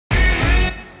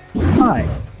Hi!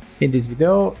 In this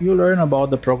video, you'll learn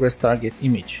about the progress target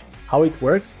image, how it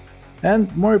works,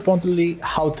 and more importantly,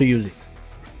 how to use it.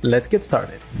 Let's get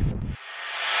started.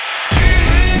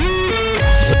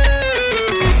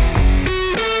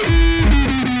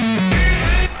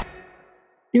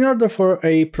 In order for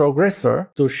a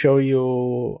progressor to show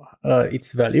you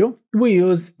its value, we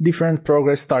use different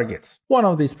progress targets. One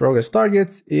of these progress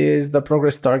targets is the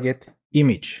progress target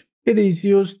image. It is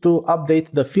used to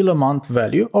update the fillAmount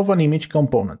value of an image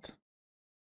component.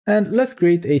 And let's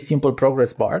create a simple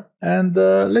progress bar and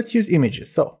let's use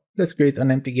images. So let's create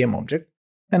an empty game object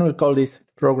and we'll call this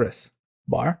progress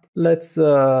bar. Let's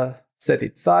set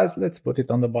its size. Let's put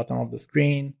it on the bottom of the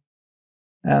screen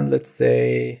and let's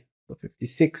say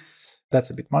 56. That's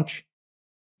a bit much.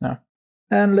 No.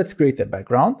 And let's create a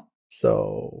background.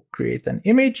 So create an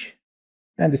image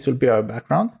and this will be our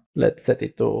background. Let's set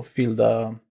it to fill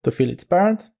its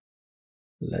parent.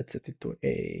 Let's set it to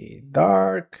a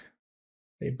dark,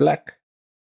 a black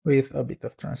with a bit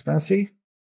of transparency.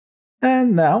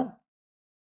 And now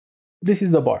this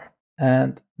is the bar,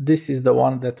 and this is the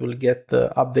one that will get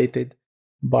updated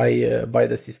by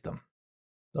the system.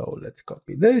 So let's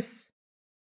copy this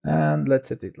and let's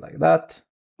set it like that.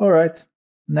 All right,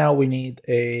 now we need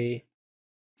a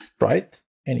sprite,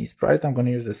 any sprite. I'm going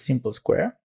to use a simple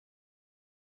square.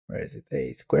 Where is it?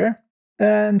 A square.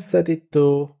 And set it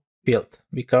to filled,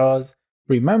 because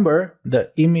remember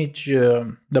the image,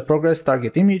 the progress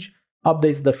target image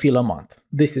updates the fillAmount.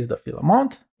 This is the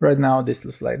fillAmount. Right now this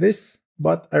looks like this,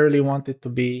 but I really want it to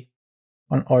be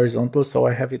on horizontal, so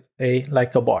I have it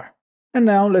like a bar. And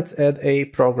now let's add a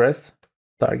progress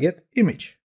target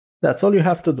image. That's all you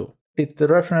have to do. It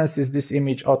references this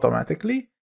image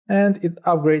automatically and it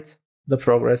upgrades the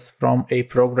progress from a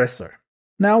progressor.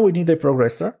 Now we need a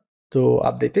progressor to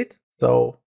update it.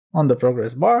 So on the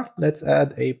progress bar, let's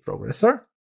add a progressor.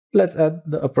 Let's add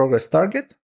a progress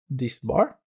target, this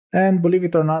bar, and believe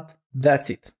it or not,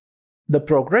 that's it. The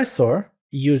progressor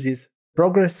uses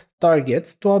progress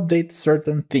targets to update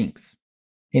certain things.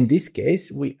 In this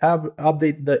case, we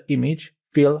update the image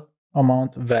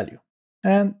fillAmount value.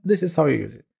 And this is how you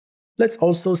use it. Let's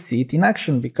also see it in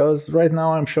action, because right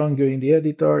now I'm showing you in the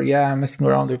editor, yeah, I'm messing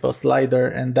around with a slider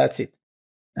and that's it.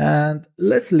 And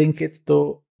let's link it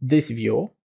to this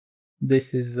view.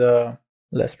 This is,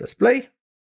 let's press play,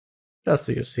 just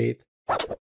so you see it.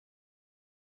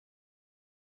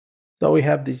 So we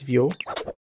have this view,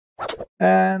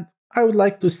 and I would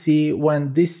like to see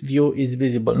when this view is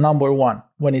visible. Number one,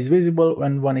 when it's visible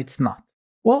and when it's not.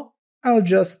 Well, I'll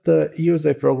just use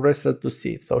a progressor to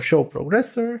see it. So show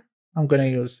progressor, I'm going to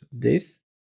use this.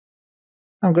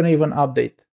 I'm going to even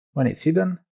update when it's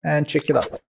hidden and check it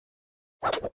out.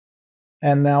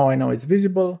 And now I know it's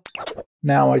visible.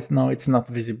 Now I know it's not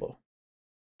visible.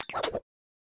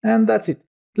 And that's it.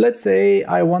 Let's say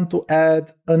I want to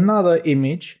add another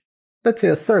image. Let's say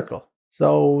a circle.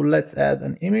 So let's add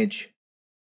an image.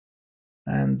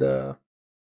 And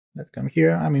let's come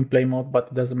here. I'm in play mode, but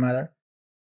it doesn't matter.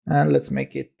 And let's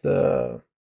make it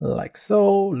like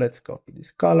so. Let's copy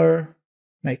this color.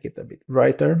 Make it a bit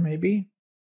brighter maybe.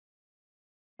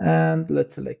 And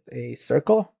let's select a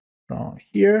circle from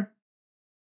here.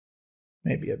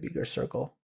 Maybe a bigger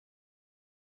circle.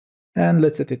 And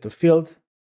let's set it to filled.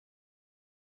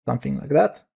 Something like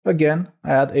that. Again,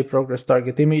 I add a progress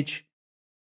target image.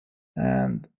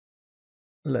 And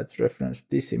let's reference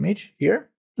this image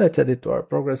here. Let's add it to our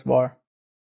progress bar.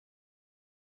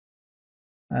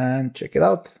 And check it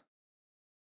out.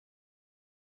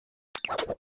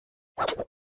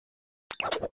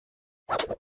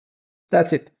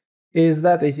 That's it. It's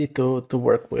that easy to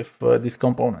work with this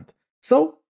component.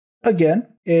 So again,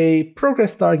 a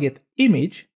progress target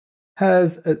image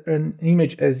has an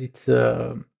image as its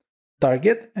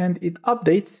target and it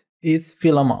updates its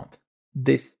fillAmount,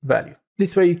 this value.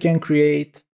 This way you can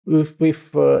create with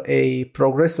a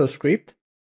progressor script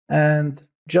and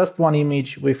just one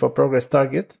image with a progress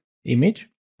target image.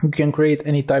 You can create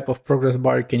any type of progress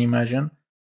bar you can imagine.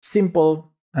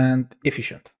 Simple and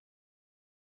efficient.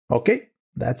 Okay,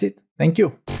 that's it. Thank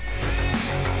you.